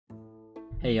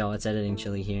Hey yo, it's Editing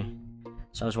Chili here.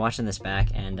 So I was watching this back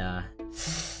and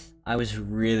I was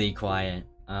really quiet.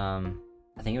 I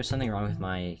think it was something wrong with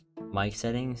my mic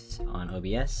settings on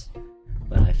OBS,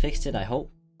 but I fixed it, I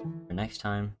hope, for next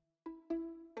time.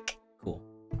 Cool.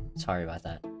 Sorry about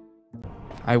that.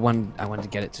 I wanted to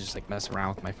get it to just like mess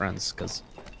around with my friends because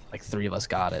like 3 of us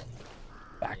got it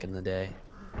back in the day.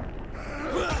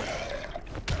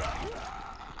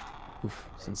 Oof,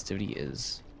 sensitivity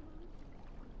is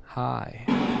high.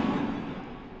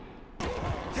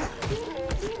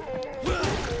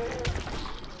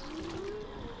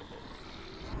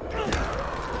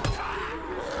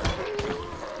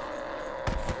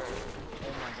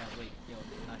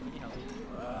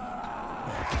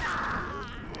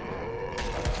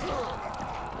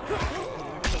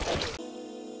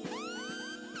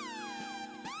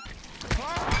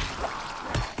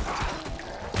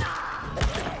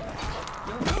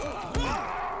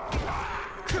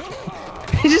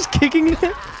 He's just kicking it.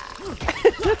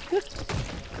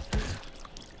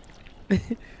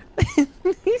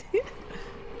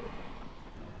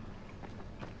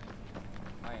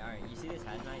 Alright, you see this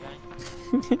hat guy?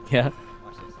 Yeah.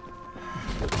 Watch this.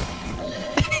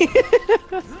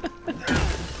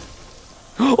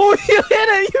 Oh, you hit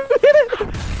it! You hit it!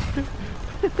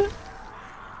 Oh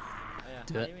yeah,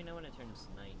 Do how it. do we know when it turns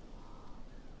night?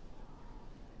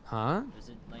 Huh? Does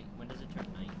it, like, when does it turn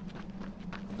night?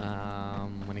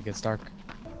 When it gets dark.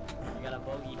 You got a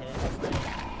bogey hit.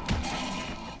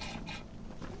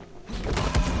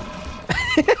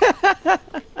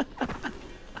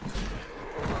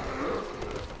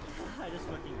 I just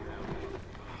fucking grabbed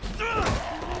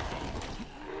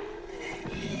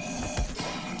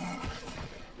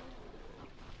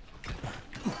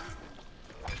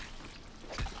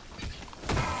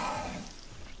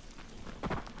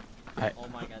Alright. Oh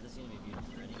my god, this is gonna be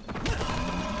beautiful. Ready?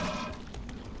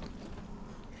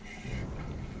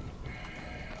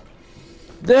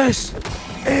 This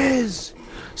is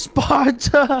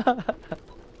Sparta!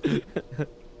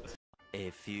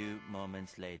 A few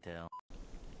moments later.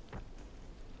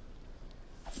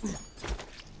 I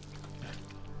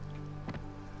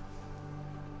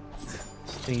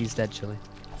think he's dead, Chili.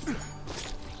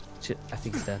 Shit, I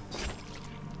think he's dead.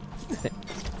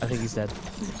 I think he's dead.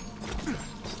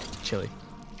 Chili.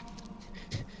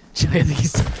 Chili, I think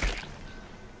he's dead.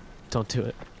 Don't do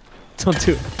it. Don't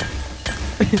do it.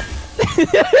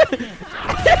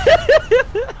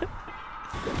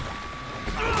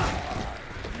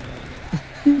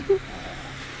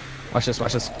 Watch this,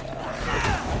 watch this.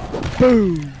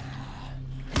 Boom!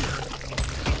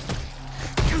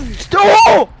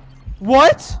 Oh!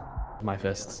 What? My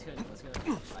fists. Let's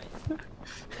go. Fight.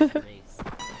 Race.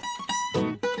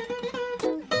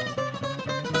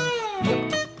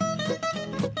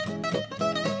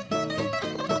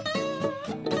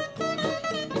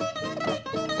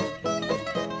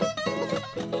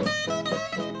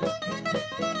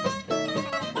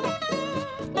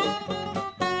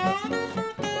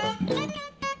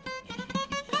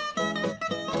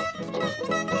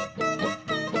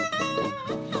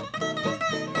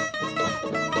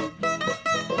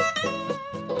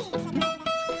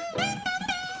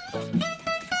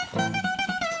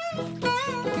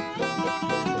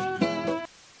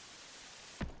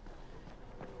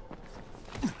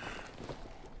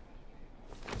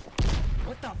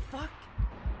 What the fuck?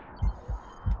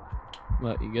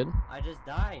 What, you good? I just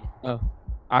died. Oh.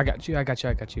 I got you, I got you,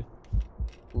 I got you.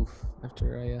 Oof.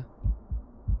 After I,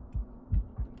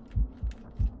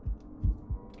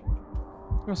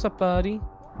 What's up, buddy?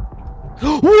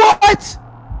 What?!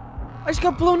 I just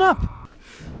got blown up! Oh,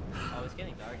 it's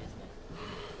getting dark, isn't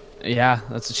it? Yeah,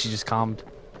 that's what she just calmed.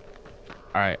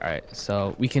 Alright,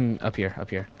 so we can, up here.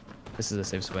 This is the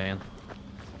safest way in.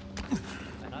 I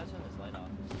know I turned this light off.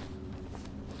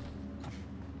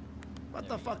 What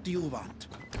the fuck do you want?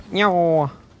 Meow.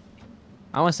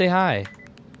 I wanna say hi.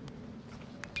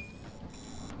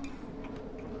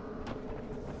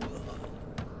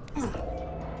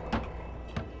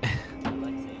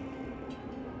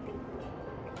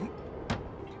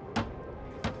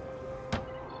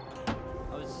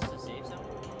 Oh, is this a safe zone?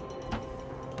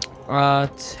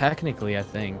 Technically, I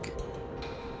think.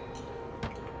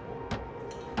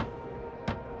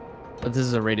 But this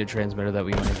is a rated transmitter that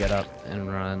we want to get up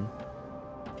and run.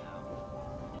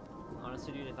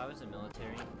 Honestly, dude, if I was a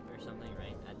military or something,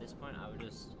 right, at this point, I would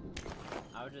just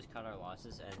cut our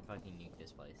losses and fucking nuke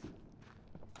this place.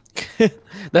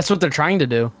 That's what they're trying to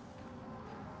do.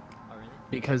 Oh, really?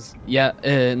 Because, yeah,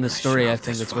 in the story, I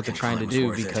think that's what they're trying to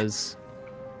do because,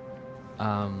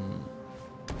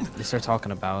 they start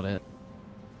talking about it.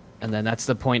 And then that's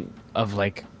the point of,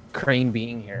 like, Crane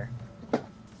being here.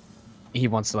 he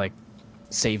wants to like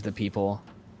save the people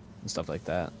and stuff like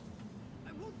that.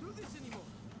 I won't do this anymore.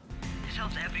 This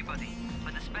helps everybody,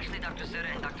 but especially Dr. Zura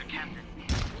and Dr. Camden.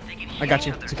 They can heal I got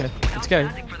you. each other It's okay. without It's okay.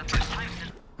 static for the first time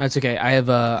since That's okay. I have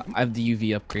the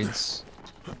UV upgrades,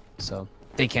 so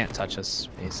they can't touch us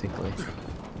basically.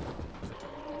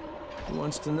 Who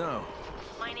wants to know?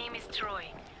 My name is Troy.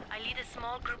 I lead a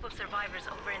small group of survivors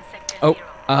over in Sector Oh, 0.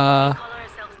 We call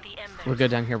ourselves the Embers. we're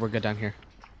good down here. We're good down here.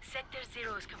 Sector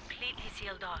 0 is completely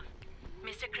sealed off.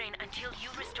 Mr. Crane, until you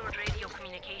restored radio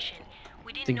communication,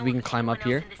 we didn't Think know we can if climb anyone up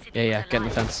here? else in the city Yeah, yeah. was Get in the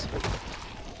alive. fence.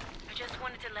 I just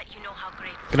wanted to let you know how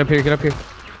grateful Get up here. Get up here.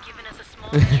 you've given us a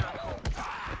small measure of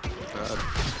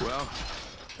hope. Well,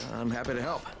 I'm happy to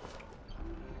help.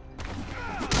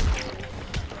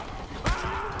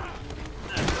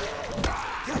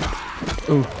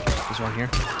 Ooh, there's one here.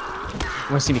 You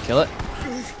wanna see me kill it?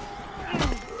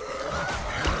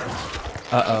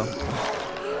 Uh-oh.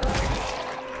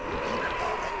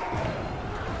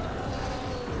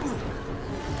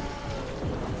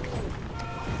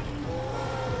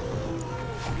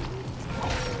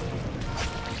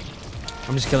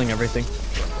 I'm just killing everything.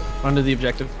 Run to the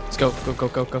objective. Let's go, go, go,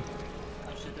 go, go.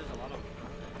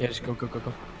 Yeah, just go, go, go,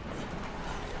 go.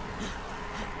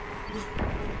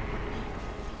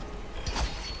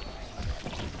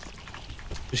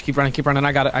 Just keep running, keep running.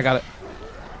 I got it, I got it.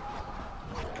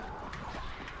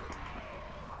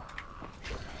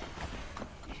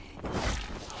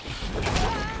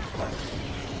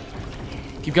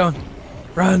 Keep going.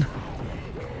 Run.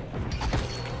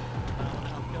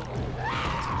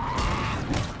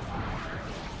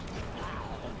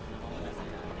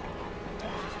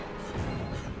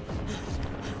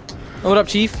 Oh, what up,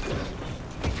 Chief?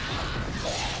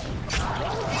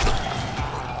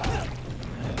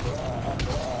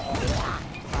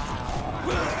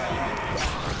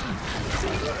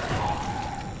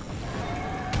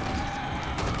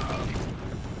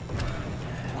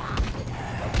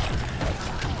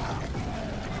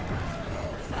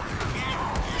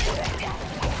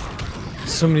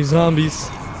 So many zombies.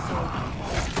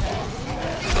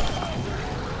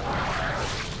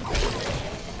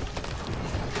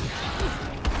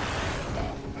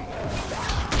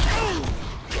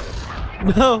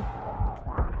 No.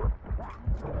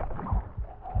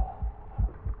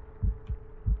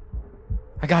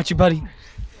 I got you, buddy.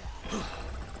 I'm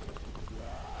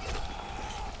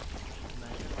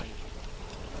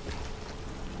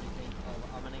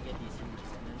gonna get these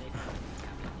images and then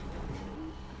they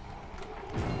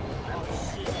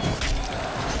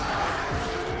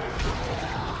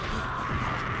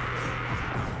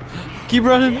Keep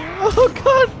running. Oh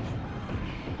God.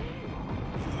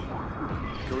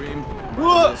 Kareem,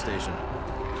 What? to the station.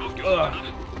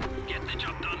 Get the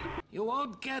job done. You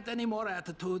won't get any more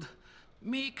attitude.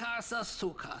 Mi casa,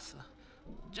 su casa.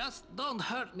 Just don't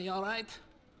hurt me, all right?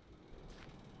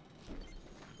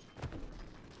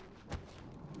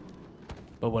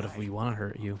 But what if we want to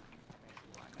hurt you?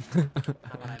 How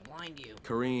would I blind you?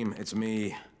 Kareem, it's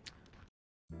me.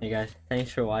 Hey guys,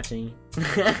 thanks for watching.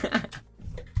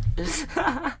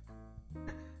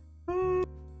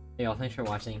 Hey y'all, thanks for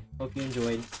watching. Hope you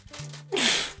enjoyed.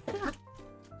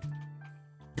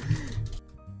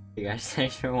 Hey guys,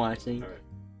 thanks for watching.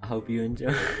 I hope you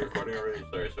enjoyed. Recording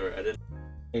already? Sorry, I didn't.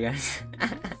 Hey guys.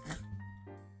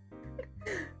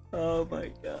 Oh my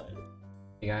god.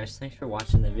 Hey guys, thanks for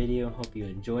watching the video. Hope you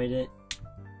enjoyed it.